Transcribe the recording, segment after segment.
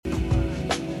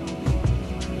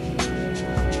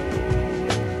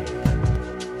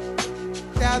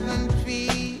pleasant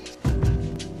feast,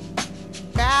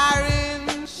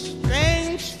 bearing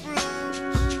strange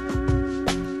fruits.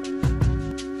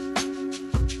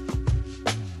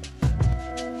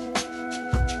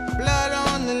 Blood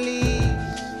on the leaves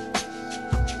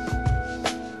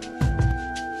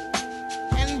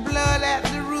and blood at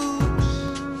the roots.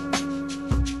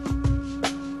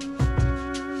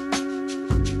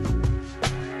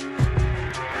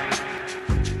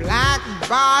 Black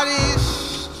bodies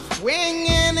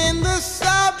swinging in the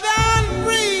southern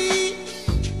breeze.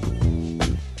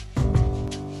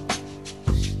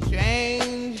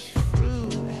 Strange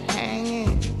fruit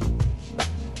hanging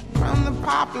from the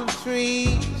poplar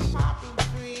trees.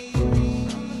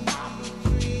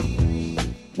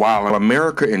 While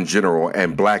America in general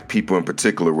and black people in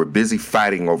particular were busy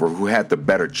fighting over who had the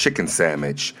better chicken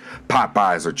sandwich,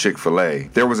 Popeyes or Chick-fil-A,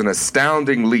 there was an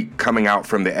astounding leak coming out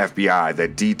from the FBI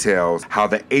that details how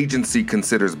the agency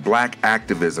considers black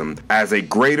activism as a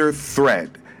greater threat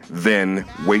than,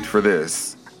 wait for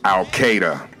this,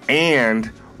 Al-Qaeda and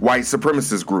white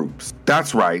supremacist groups.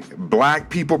 That's right,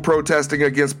 black people protesting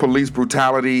against police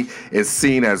brutality is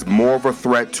seen as more of a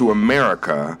threat to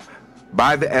America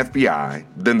by the FBI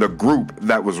than the group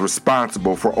that was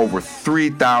responsible for over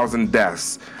 3,000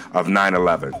 deaths of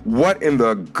 9/11. What in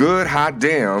the good hot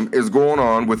damn is going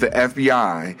on with the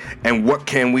FBI, and what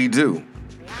can we do?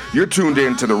 You're tuned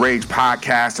in to The Rage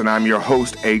Podcast, and I'm your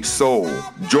host, H. Soul.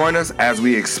 Join us as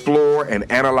we explore and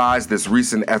analyze this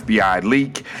recent FBI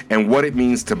leak and what it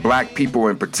means to black people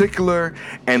in particular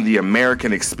and the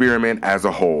American experiment as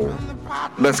a whole.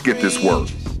 Let's get this work.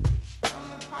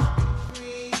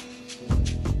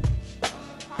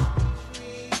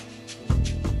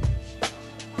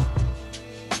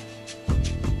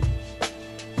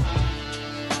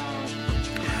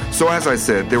 So as I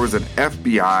said, there was an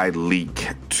FBI leak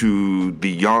to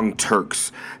the Young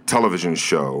Turks television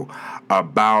show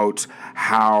about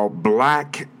how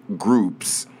black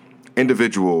groups,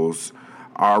 individuals,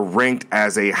 are ranked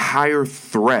as a higher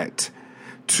threat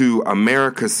to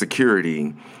America's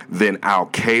security than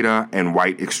Al-Qaeda and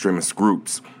white extremist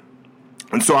groups.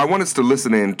 And so I want us to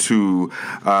listen in to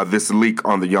this leak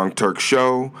on the Young Turks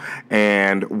show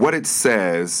and what it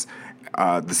says,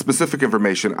 the specific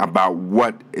information about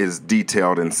what is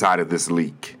detailed inside of this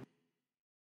leak.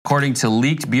 According to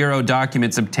leaked Bureau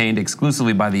documents obtained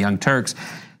exclusively by the Young Turks,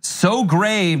 so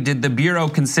grave did the Bureau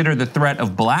consider the threat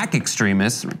of black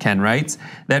extremists, Ken writes,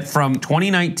 that from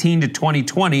 2019 to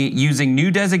 2020, using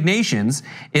new designations,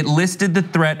 it listed the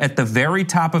threat at the very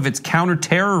top of its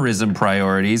counterterrorism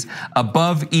priorities,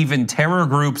 above even terror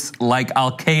groups like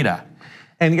Al-Qaeda.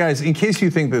 And guys, in case you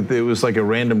think that it was like a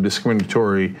random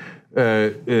discriminatory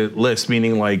list,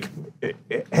 meaning like,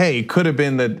 hey, it could have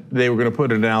been that they were going to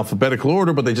put it in alphabetical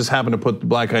order, but they just happened to put the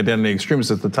black identity extremists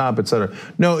at the top, et cetera.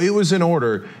 No, it was in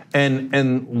order.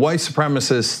 And white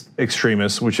supremacist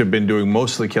extremists, which have been doing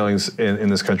most of the killings in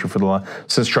this country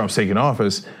since Trump's taken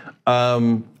office,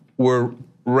 were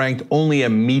ranked only a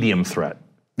medium threat.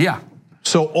 Yeah.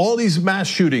 So all these mass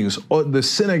shootings, the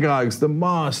synagogues, the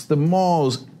mosques, the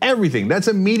malls, everything, that's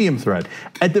a medium threat.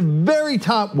 At the very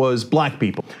top was black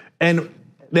people. And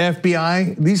the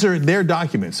FBI, these are their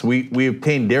documents. We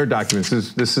obtained their documents.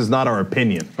 This is not our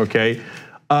opinion, okay?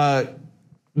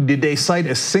 Did they cite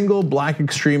a single black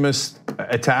extremist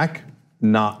attack?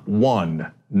 Not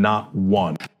one, not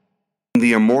one.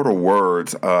 The immortal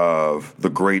words of the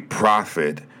great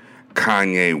prophet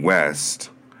Kanye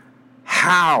West,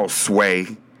 how,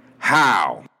 Sway,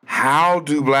 how? How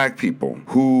do black people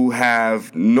who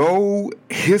have no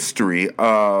history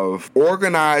of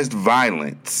organized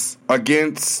violence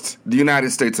against the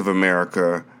United States of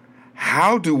America,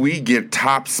 how do we get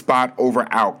top spot over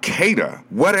Al-Qaeda?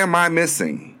 What am I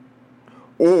missing?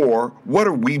 Or what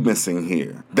are we missing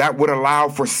here that would allow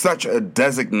for such a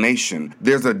designation?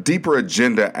 There's a deeper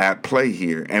agenda at play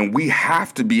here, and we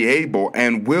have to be able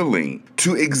and willing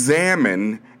to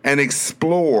examine and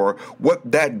explore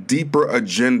what that deeper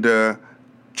agenda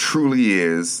truly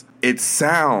is. It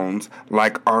sounds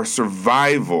like our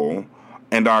survival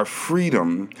and our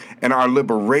freedom and our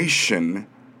liberation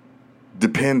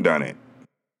depend on it.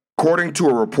 According to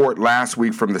a report last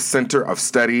week from the Center of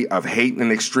Study of Hate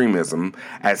and Extremism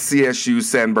at CSU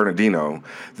San Bernardino,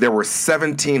 there were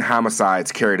 17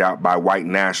 homicides carried out by white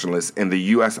nationalists in the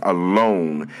U.S.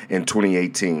 alone in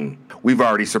 2018. We've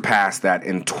already surpassed that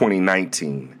in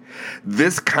 2019.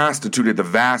 This constituted the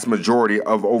vast majority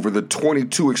of over the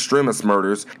 22 extremist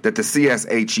murders that the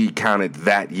CSHE counted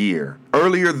that year.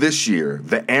 Earlier this year,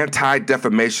 the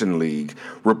Anti-Defamation League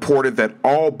reported that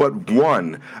all but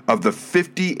one of the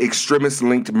 50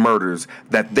 extremist-linked murders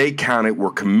that they counted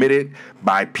were committed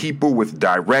by people with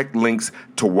direct links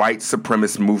to white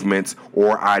supremacist movements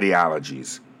or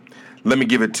ideologies. Let me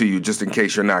give it to you just in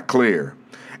case you're not clear.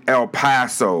 El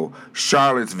Paso,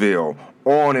 Charlottesville,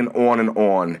 on and on and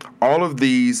on. All of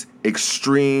these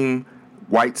extreme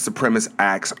white supremacist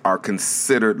acts are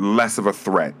considered less of a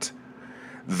threat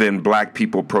than black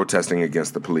people protesting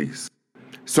against the police.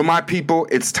 So my people,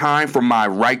 it's time for my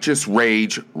righteous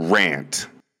rage rant.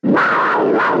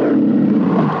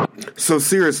 So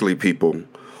seriously, people,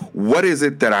 what is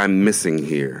it that I'm missing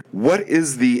here? What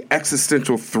is the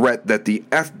existential threat that the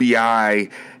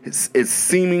FBI is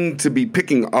seeming to be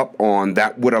picking up on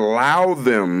that would allow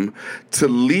them to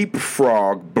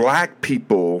leapfrog black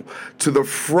people to the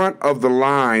front of the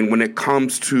line when it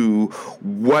comes to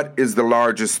what is the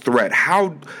largest threat?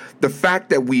 How the fact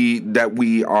that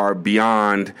we are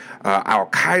beyond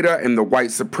Al-Qaeda and the white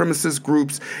supremacist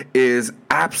groups is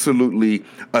absolutely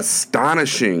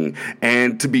astonishing.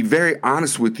 And to be very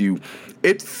honest with you,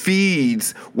 it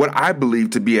feeds what I believe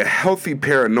to be a healthy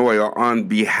paranoia on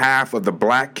behalf of the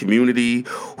black community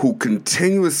who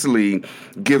continuously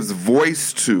gives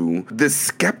voice to this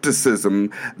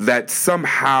skepticism that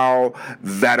somehow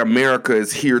that America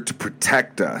is here to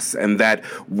protect us and that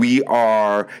we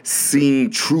are seen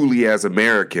truly as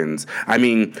Americans. I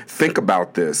mean, think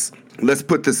about this. Let's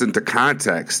put this into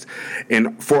context.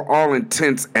 And for all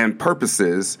intents and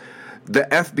purposes, the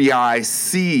FBI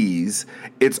sees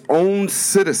its own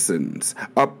citizens,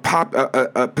 a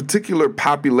particular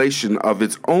population of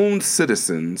its own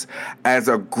citizens, as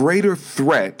a greater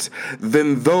threat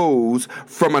than those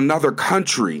from another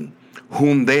country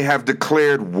whom they have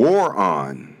declared war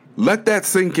on. Let that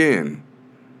sink in.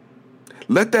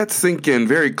 Let that sink in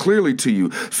very clearly to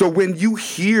you. So when you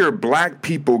hear black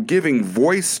people giving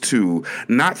voice to,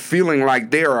 not feeling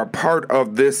like they are a part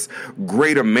of this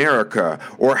great America,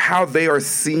 or how they are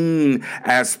seen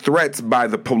as threats by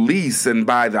the police and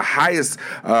by the highest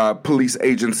police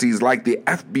agencies like the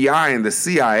FBI and the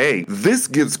CIA, this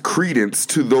gives credence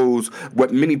to those,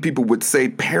 what many people would say,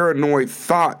 paranoid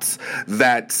thoughts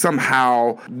that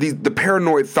somehow, the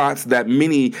paranoid thoughts that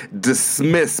many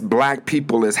dismiss black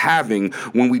people as having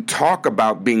when we talk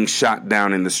about being shot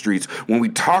down in the streets, when we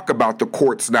talk about the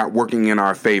courts not working in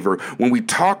our favor, when we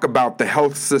talk about the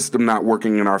health system not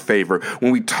working in our favor,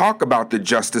 when we talk about the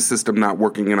justice system not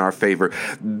working in our favor,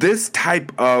 this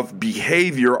type of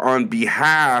behavior on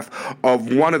behalf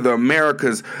of one of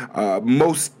America's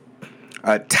most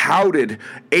touted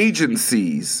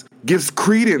agencies gives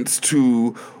credence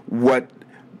to what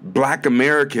Black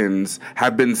Americans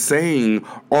have been saying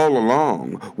all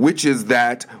along, which is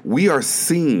that we are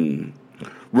seen,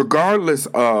 regardless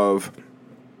of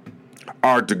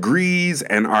our degrees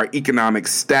and our economic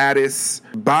status,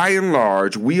 by and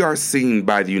large, we are seen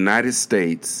by the United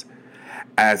States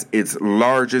as its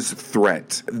largest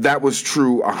threat. That was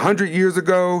true 100 years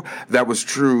ago. That was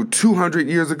true 200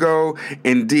 years ago.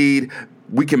 Indeed,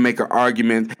 we can make an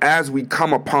argument as we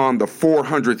come upon the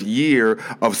 400th year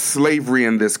of slavery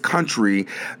in this country,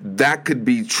 that could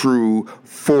be true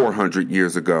 400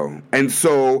 years ago. And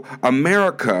so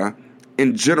America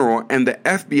in general, and the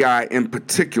FBI in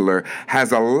particular,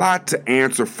 has a lot to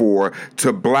answer for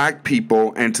to black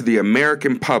people and to the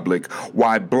American public,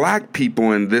 why black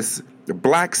people in this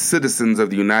black citizens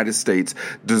of the United States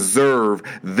deserve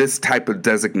this type of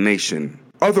designation.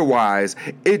 Otherwise,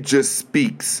 it just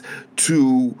speaks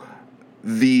to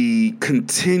the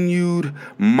continued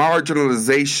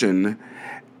marginalization,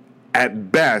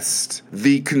 at best,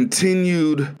 the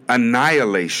continued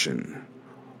annihilation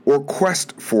or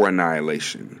quest for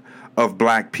annihilation of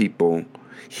black people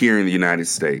here in the United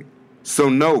States. So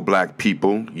no, black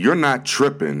people, you're not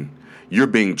tripping, you're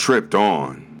being tripped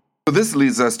on. So this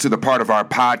leads us to the part of our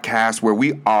podcast where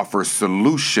we offer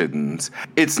solutions.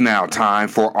 It's now time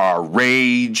for our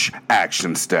Rage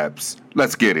Action Steps.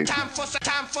 Let's get it. Time for some action.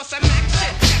 Time for some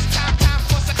action.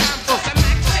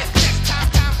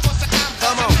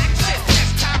 Come on. Time for some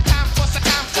action. Time for some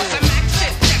action.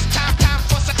 Time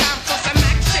for some action. Time for some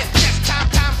action.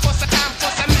 Time for some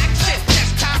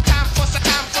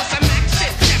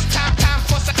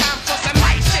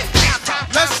action.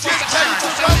 Let's get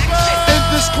in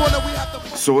this corner. We have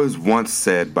to. So as once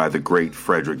said by the great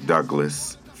Frederick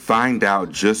Douglass, find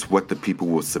out just what the people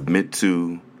will submit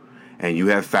to, and you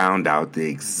have found out the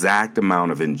exact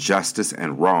amount of injustice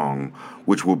and wrong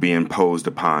which will be imposed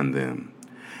upon them.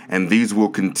 and these will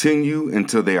continue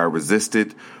until they are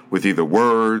resisted with either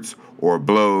words or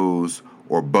blows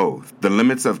or both. The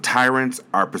limits of tyrants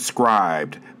are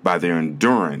prescribed by their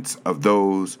endurance of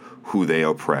those who they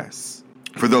oppress.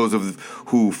 For those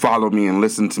who follow me and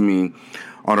listen to me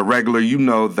on a regular, you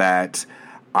know that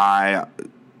I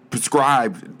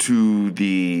prescribe to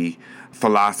the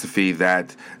philosophy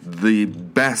that the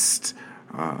best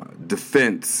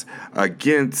defense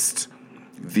against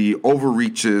the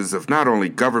overreaches of not only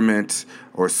government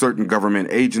or certain government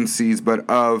agencies, but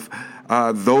of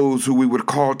those who we would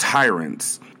call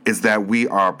tyrants, is that we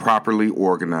are properly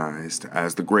organized.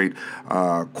 As the great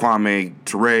Kwame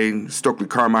Ture, Stokely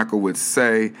Carmichael would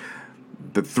say,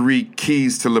 the three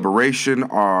keys to liberation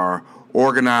are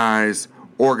organize,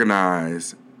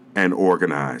 organize, and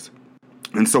organize.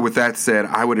 And so with that said,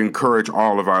 I would encourage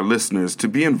all of our listeners to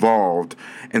be involved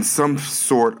in some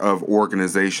sort of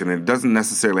organization. It doesn't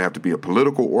necessarily have to be a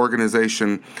political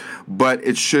organization, but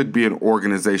it should be an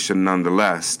organization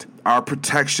nonetheless. Our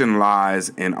protection lies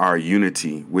in our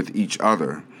unity with each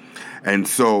other. And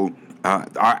so our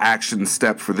action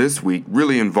step for this week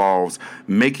really involves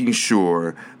making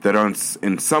sure that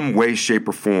in some way, shape,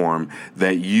 or form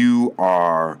that you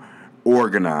are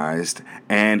organized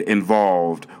and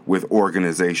involved with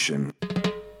organization.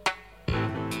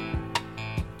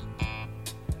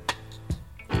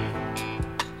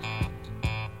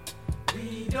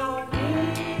 We don't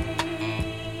need,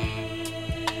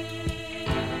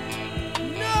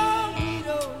 no, we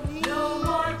don't need no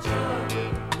more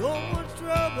trouble, no more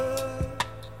trouble.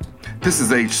 This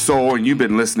is H Soul, and you've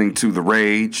been listening to The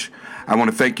Rage. I want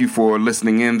to thank you for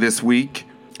listening in this week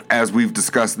as we've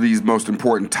discussed these most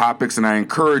important topics, and I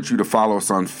encourage you to follow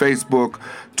us on Facebook,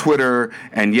 Twitter,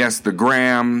 and yes, the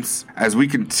Grams, as we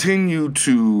continue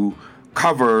to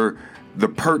cover the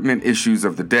pertinent issues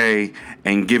of the day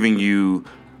and giving you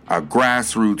a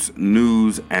grassroots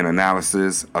news and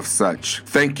analysis of such.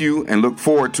 Thank you, and look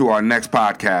forward to our next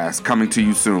podcast coming to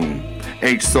you soon.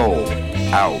 H Soul,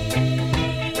 out.